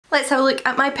Let's have a look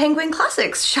at my Penguin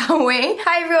Classics, shall we?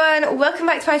 Hi everyone, welcome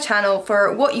back to my channel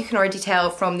for what you can already tell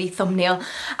from the thumbnail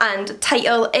and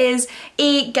title is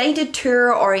a guided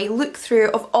tour or a look through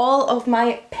of all of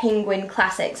my Penguin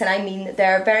Classics, and I mean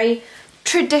they're very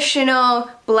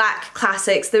traditional black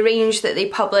classics, the range that they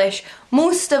publish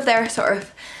most of their sort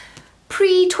of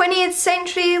pre-20th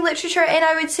century literature in,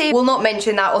 I would say. We'll not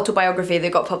mention that autobiography that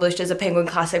got published as a Penguin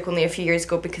Classic only a few years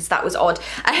ago because that was odd.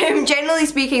 Generally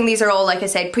speaking, these are all, like I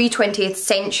said, pre-20th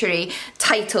century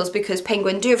titles because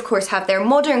Penguin do of course have their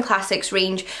modern classics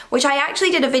range, which I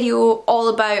actually did a video all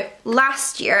about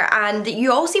last year, and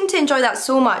you all seem to enjoy that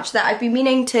so much that I've been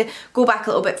meaning to go back a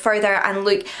little bit further and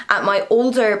look at my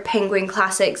older Penguin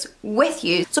Classics with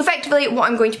you. So effectively what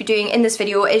I'm going to be doing in this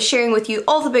video is sharing with you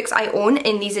all the books I own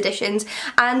in these editions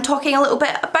and talking a little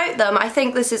bit about them. I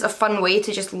think this is a fun way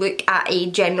to just look at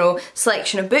a general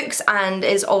selection of books, and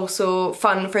is also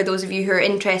fun for those of you who are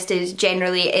interested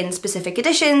generally in specific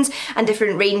editions and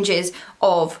different ranges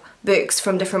of books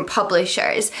from different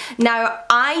publishers. Now,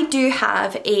 I do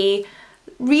have a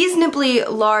reasonably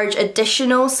large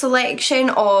additional selection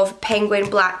of Penguin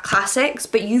Black Classics,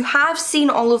 but you have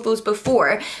seen all of those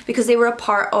before because they were a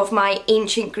part of my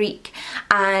ancient Greek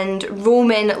and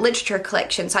Roman literature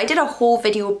collection. So I did a whole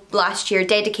video last year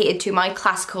dedicated to my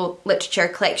classical literature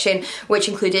collection, which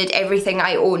included everything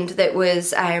I owned that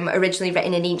was originally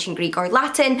written in ancient Greek or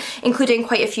Latin, including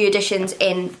quite a few editions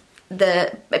in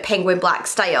the Penguin Black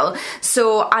style.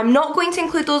 So I'm not going to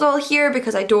include those all here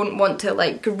because I don't want to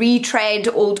like retread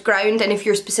old ground, and if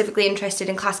you're specifically interested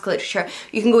in classical literature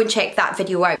you can go and check that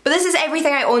video out. But this is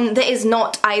everything I own that is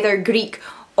not either Greek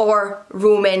or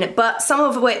Roman, but some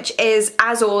of which is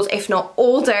as old, if not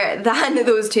older, than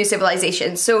those two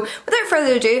civilizations. So without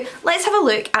further ado, let's have a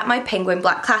look at my Penguin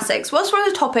Black Classics. Whilst we're on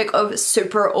the topic of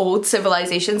super old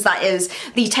civilizations, that is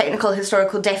the technical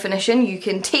historical definition, you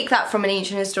can take that from an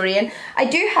ancient historian. I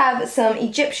do have some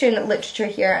Egyptian literature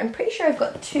here. I'm pretty sure I've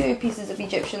got two pieces of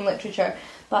Egyptian literature,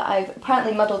 but I've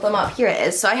apparently muddled them up. Here it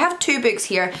is. So I have two books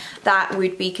here that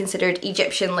would be considered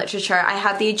Egyptian literature. I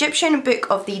have the Egyptian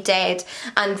Book of the Dead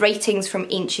and Writings from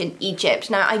Ancient Egypt.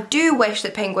 Now, I do wish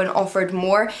that Penguin offered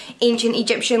more ancient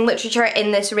Egyptian literature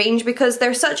in this range because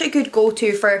they're such a good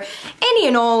go-to for any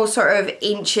and all sort of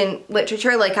ancient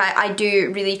literature. Like, I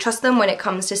do really trust them when it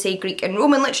comes to, say, Greek and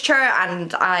Roman literature,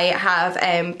 and I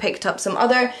have picked up some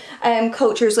other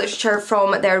cultures' literature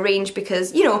from their range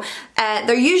because, you know,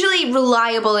 they're usually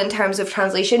reliable in terms of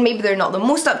translation. Maybe they're not the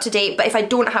most up-to-date, but if I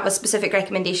don't have a specific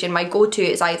recommendation, my go-to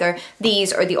is either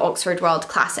these or the Oxford World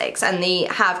Classics, and they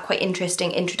have quite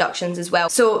interesting introductions as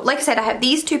well. So like I said, I have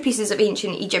these two pieces of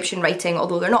ancient Egyptian writing,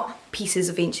 although they're not pieces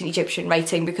of ancient Egyptian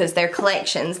writing because they're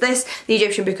collections. This, the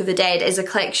Egyptian Book of the Dead, is a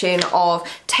collection of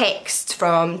texts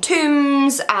from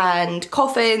tombs and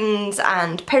coffins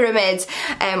and pyramids,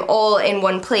 all in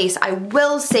one place. I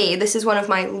will say this is one of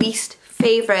my least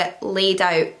favourite laid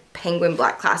out Penguin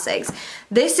Black Classics.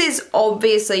 This is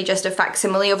obviously just a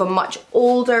facsimile of a much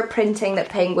older printing that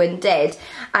Penguin did,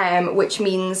 which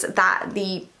means that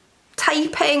the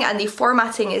typing and the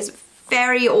formatting is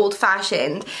very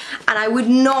old-fashioned, and I would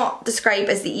not describe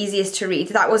as the easiest to read.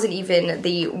 That wasn't even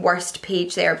the worst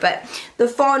page there, but the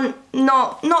font,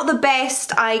 not the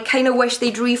best. I kind of wish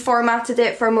they'd reformatted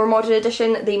it for a more modern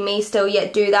edition. They may still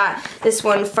yet do that. This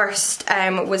one first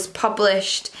was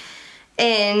published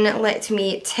in, let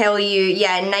me tell you,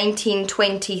 yeah,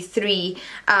 1923.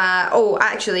 Oh,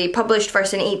 actually, published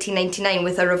first in 1899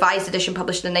 with a revised edition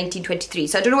published in 1923.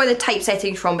 So I don't know where the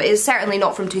typesetting's from, but it's certainly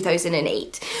not from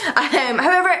 2008.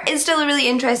 However, it's still a really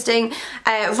interesting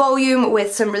volume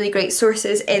with some really great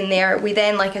sources in there. We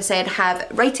then, like I said, have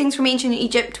Writings from Ancient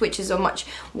Egypt, which is a much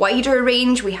wider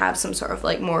range. We have some sort of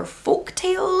like more folk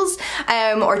tales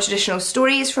or traditional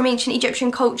stories from ancient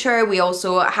Egyptian culture. We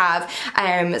also have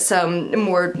some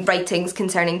more writings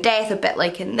concerning death, a bit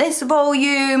like in this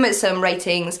volume, some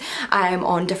writings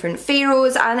on different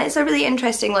pharaohs, and it's a really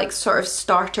interesting like sort of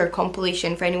starter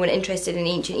compilation for anyone interested in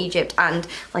ancient Egypt, and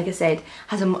like I said,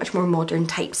 has a much more modern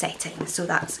typesetting, so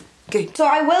that's good. So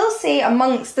I will say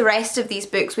amongst the rest of these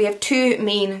books we have two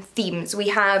main themes. We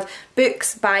have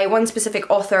books by one specific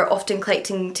author, often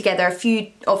collecting together a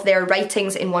few of their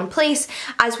writings in one place,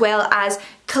 as well as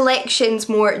collections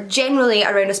more generally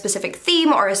around a specific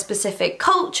theme or a specific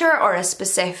culture or a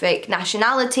specific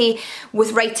nationality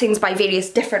with writings by various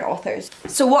different authors.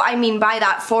 So what I mean by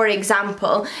that, for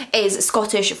example, is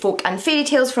Scottish folk and fairy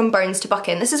tales from Burns to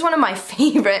Buchan. This is one of my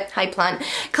favourite high plant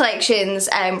collections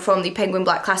from the Penguin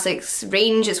Black Classics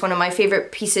range. It's one of my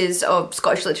favourite pieces of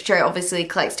Scottish literature. It obviously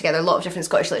collects together a lot of different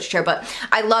Scottish literature, but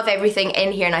I love everything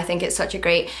in here and I think it's such a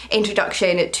great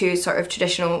introduction to sort of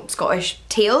traditional Scottish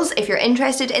tales, if you're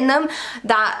interested in them,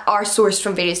 that are sourced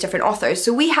from various different authors.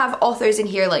 So we have authors in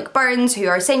here like Burns, who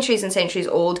are centuries and centuries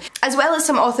old, as well as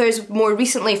some authors more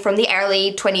recently from the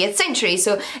early 20th century.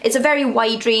 So it's a very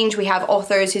wide range. We have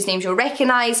authors whose names you'll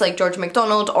recognise, like George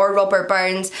MacDonald or Robert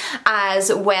Burns,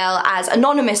 as well as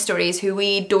anonymous stories who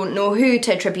we don't know who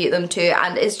to attribute them to,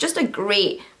 and it's just a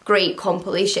great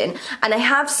compilation. And I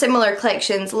have similar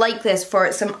collections like this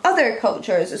for some other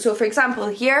cultures. So for example,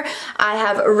 here I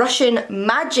have Russian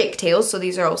magic tales. So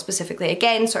these are all specifically,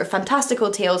 again, sort of fantastical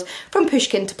tales from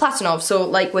Pushkin to Platonov. So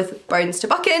like with Burns to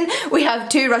Buchan, we have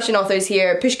two Russian authors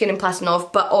here, Pushkin and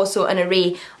Platonov, but also an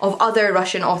array of other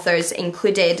Russian authors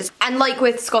included. And like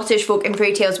with Scottish folk and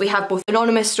fairy tales, we have both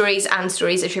anonymous stories and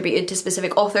stories attributed to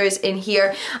specific authors in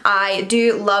here. I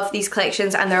do love these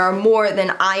collections and there are more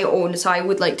than I own, so I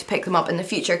would like to pick them up in the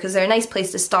future because they're a nice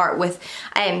place to start with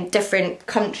different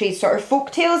countries' sort of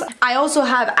folk tales. I also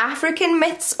have African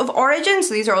myths of origin,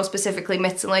 so these are all specifically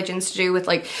myths and legends to do with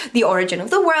like the origin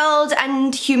of the world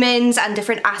and humans and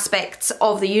different aspects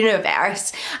of the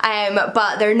universe,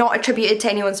 but they're not attributed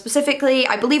to anyone specifically.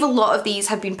 I believe a lot of these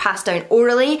have been passed down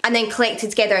orally and then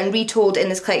collected together and retold in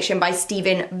this collection by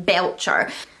Stephen Belcher.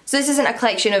 So this isn't a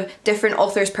collection of different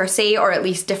authors per se, or at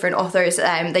least different authors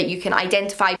that you can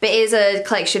identify, but it is a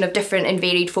collection of different and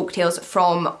varied folktales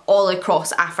from all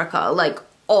across Africa, like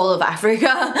all of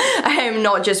Africa,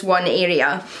 not just one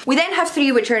area. We then have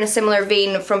three which are in a similar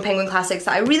vein from Penguin Classics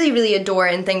that I really adore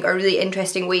and think are really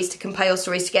interesting ways to compile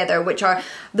stories together, which are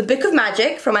The Book of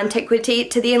Magic from Antiquity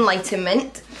to the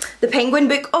Enlightenment, the Penguin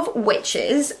Book of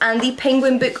Witches, and the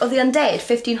Penguin Book of the Undead,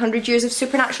 1500 Years of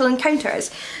Supernatural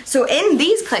Encounters. So in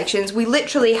these collections we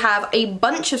literally have a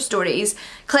bunch of stories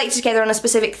collected together on a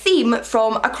specific theme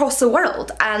from across the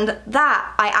world, and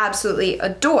that I absolutely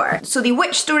adore. So the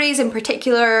witch stories in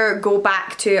particular go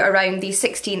back to around the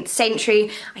 16th century,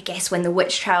 I guess, when the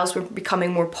witch trials were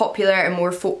becoming more popular and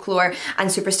more folklore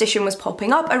and superstition was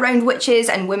popping up around witches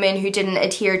and women who didn't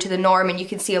adhere to the norm, and you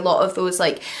can see a lot of those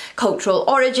like cultural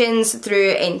origins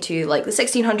through into like the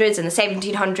 1600s and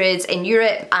the 1700s in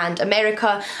Europe and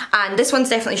America, and this one's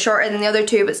definitely shorter than the other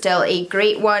two but still a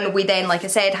great one. We then, like I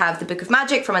said, have the Book of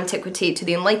Magic from Antiquity to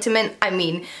the Enlightenment. I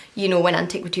mean, you know when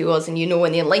Antiquity was and you know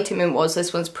when the Enlightenment was,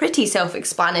 this one's pretty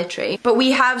self-explanatory. But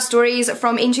we have stories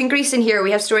from ancient Greece in here,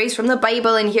 we have stories from the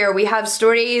Bible in here, we have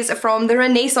stories from the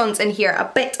Renaissance in here,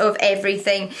 a bit of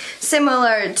everything,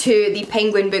 similar to the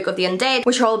Penguin Book of the Undead,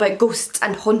 which are all about ghosts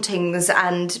and hauntings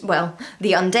and, well,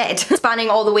 the undead, spanning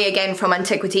all the way again from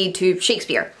Antiquity to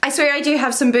Shakespeare. I swear I do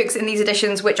have some books in these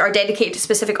editions which are dedicated to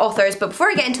specific authors, but before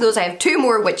I get into those I have two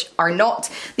more which are not.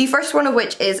 The first one of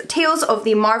which is Tales of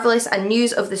the Marvellous and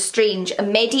News of the Strange, a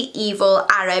medieval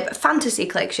Arab fantasy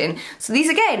collection. So these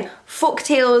again, folk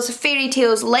tales, fairy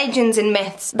tales, legends and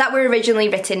myths that were originally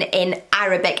written in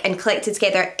Arabic and collected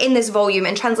together in this volume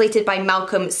and translated by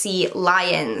Malcolm C.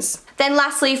 Lyons. Then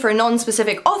lastly, for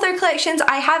non-specific author collections,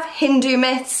 I have Hindu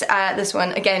myths. This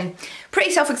one, again,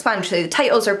 pretty self-explanatory. The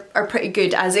titles are pretty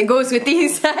good as it goes with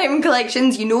these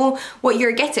collections. You know what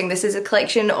you're getting. This is a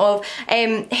collection of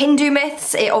Hindu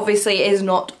myths. It obviously is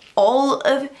not all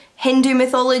of Hindu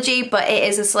mythology, but it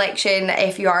is a selection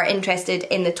if you are interested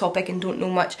in the topic and don't know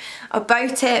much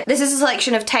about it. This is a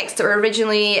selection of texts that were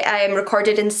originally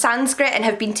recorded in Sanskrit and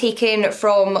have been taken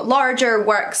from larger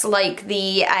works like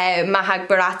the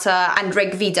Mahabharata and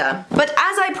Rig Veda. But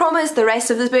as I promised, the rest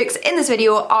of the books in this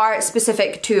video are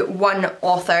specific to one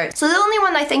author. So the only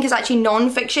one I think is actually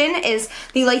non-fiction is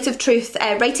The Light of Truth,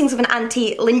 Writings of an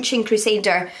Anti-Lynching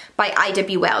Crusader by Ida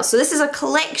B. Wells. So this is a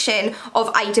collection of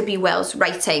Ida B. Wells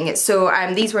writing. So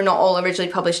these were not all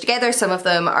originally published together. Some of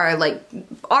them are like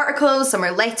articles, some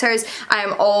are letters,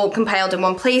 all compiled in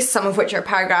one place, some of which are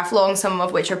paragraph long, some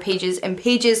of which are pages and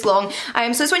pages long.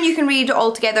 So it's one you can read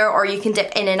all together or you can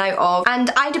dip in and out of.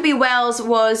 And Ida B. Wells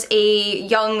was a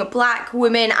young black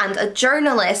woman and a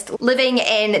journalist living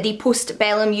in the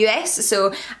post-bellum US,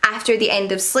 so after the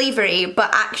end of slavery, but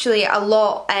actually a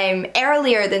lot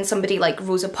earlier than somebody like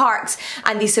Rosa Parks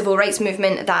and the civil rights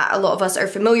movement that a lot of us are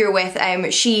familiar with.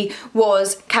 She he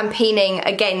was campaigning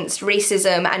against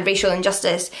racism and racial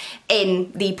injustice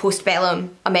in the postbellum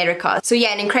America. So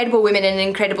yeah, an incredible woman and an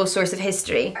incredible source of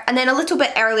history. And then a little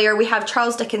bit earlier we have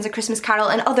Charles Dickens, A Christmas Carol,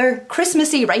 and other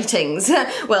Christmassy writings.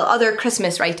 Well, other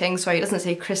Christmas writings, sorry, it doesn't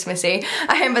say Christmassy.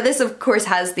 But this of course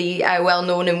has the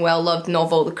well-known and well-loved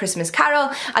novel The Christmas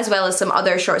Carol, as well as some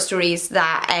other short stories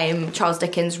that Charles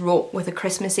Dickens wrote with a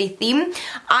Christmassy theme.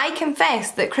 I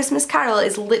confess that Christmas Carol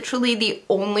is literally the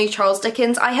only Charles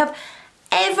Dickens I have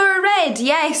ever read.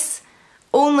 Yes,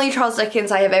 only Charles Dickens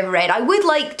I have ever read. I would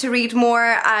like to read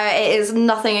more. It is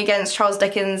nothing against Charles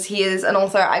Dickens. He is an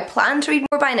author I plan to read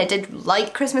more by, and I did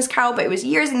like Christmas Carol, but it was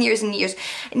years and years and years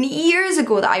and years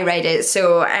ago that I read it,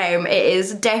 so it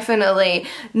is definitely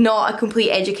not a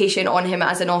complete education on him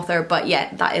as an author, but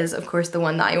yeah, that is of course the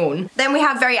one that I own. Then we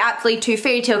have very aptly 2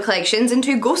 fairy tale collections and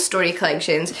 2 ghost story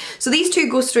collections. So these 2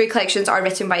 ghost story collections are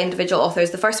written by individual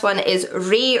authors. The first one is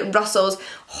Ray Russell's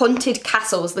Haunted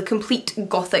Castles, The Complete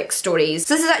Gothic Stories.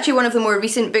 So this is actually one of the more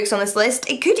recent books on this list.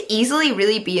 It could easily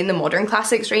really be in the modern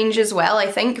classics range as well, I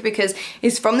think, because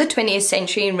it's from the 20th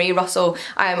century and Ray Russell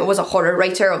was a horror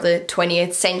writer of the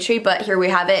 20th century, but here we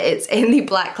have it, it's in the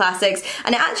black classics,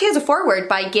 and it actually has a foreword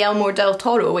by Guillermo del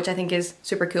Toro, which I think is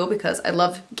super cool because I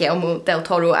love Guillermo del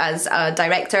Toro as a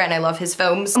director and I love his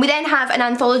films. And we then have an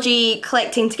anthology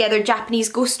collecting together Japanese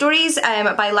ghost stories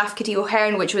by Lafcadio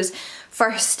O'Hearn, which was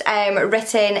first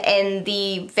written in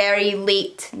the very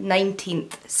late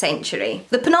 19th century.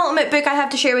 The penultimate book I have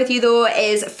to share with you though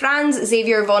is Franz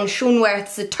Xavier von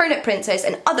Schönwerth's The Turnip Princess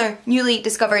and Other Newly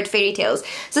Discovered Fairy Tales.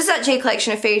 So this is actually a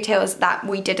collection of fairy tales that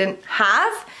we didn't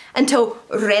have until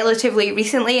relatively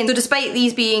recently, and so despite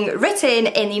these being written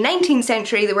in the 19th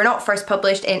century, they were not first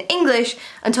published in English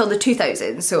until the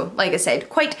 2000s. So like I said,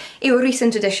 quite a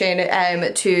recent addition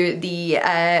to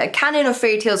the canon of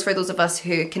fairy tales for those of us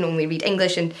who can only read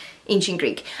English and Ancient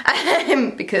Greek,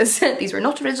 because these were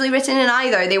not originally written in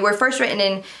either. They were first written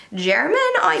in German,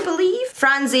 I believe.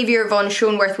 Franz Xavier von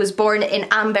Schönwerth was born in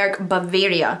Amberg,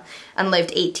 Bavaria, and lived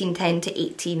 1810 to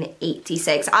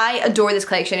 1886. I adore this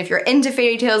collection. If you're into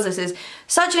fairy tales, this is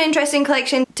such an interesting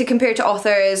collection to compare to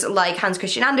authors like Hans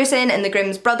Christian Andersen and the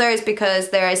Grimm's Brothers, because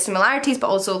there is similarities but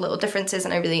also little differences,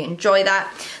 and I really enjoy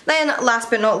that. Then last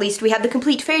but not least, we have the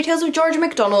complete fairy tales of George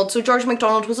MacDonald. So George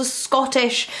MacDonald was a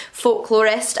Scottish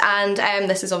folklorist, and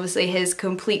this is obviously his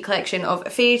complete collection of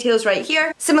fairy tales right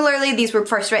here. Similarly, these were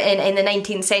first written in the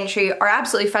 19th century, are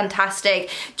absolutely fantastic.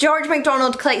 George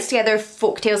MacDonald collects together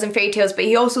folk tales and fairy tales, but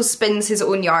he also spins his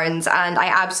own yarns, and I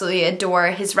absolutely adore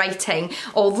his writing.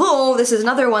 Although this is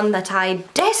another one that I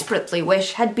desperately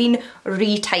wish had been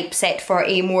retypeset for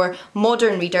a more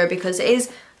modern reader, because it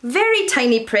is very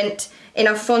tiny print in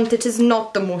a font that is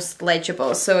not the most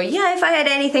legible. So yeah, if I had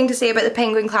anything to say about the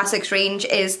Penguin Classics range,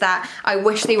 is that I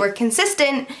wish they were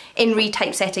consistent in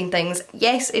retypesetting things.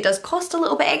 Yes, it does cost a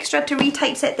little bit extra to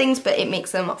retypeset things, but it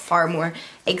makes them far more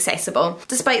accessible.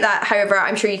 Despite that, however,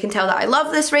 I'm sure you can tell that I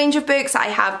love this range of books. I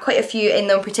have quite a few in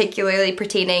them, particularly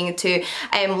pertaining to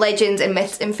legends and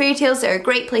myths and fairy tales. They're a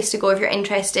great place to go if you're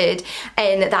interested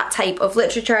in that type of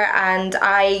literature, and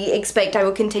I expect I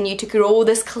will continue to grow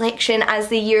this collection as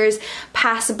the years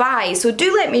pass by. So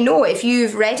do let me know if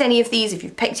you've read any of these, if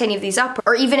you've picked any of these up,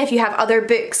 or even if you have other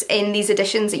books in these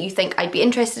editions that you think I'd be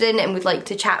interested in and would like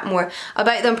to chat more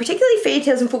about them, particularly fairy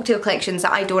tales and folktale collections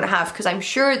that I don't have, because I'm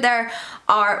sure there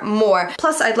are more.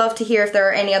 Plus, I'd love to hear if there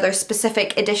are any other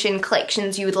specific edition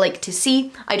collections you would like to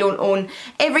see. I don't own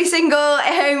every single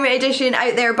edition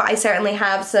out there, but I certainly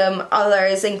have some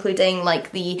others, including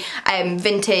like the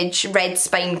vintage Red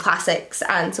Spine classics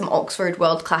and some Oxford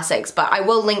World classics. But I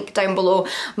will link down below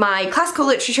my classical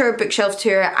literature bookshelf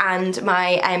tour and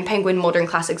my Penguin Modern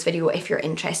Classics video if you're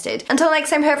interested. Until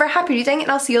next time, however, happy reading,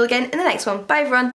 and I'll see you all again in the next one. Bye everyone!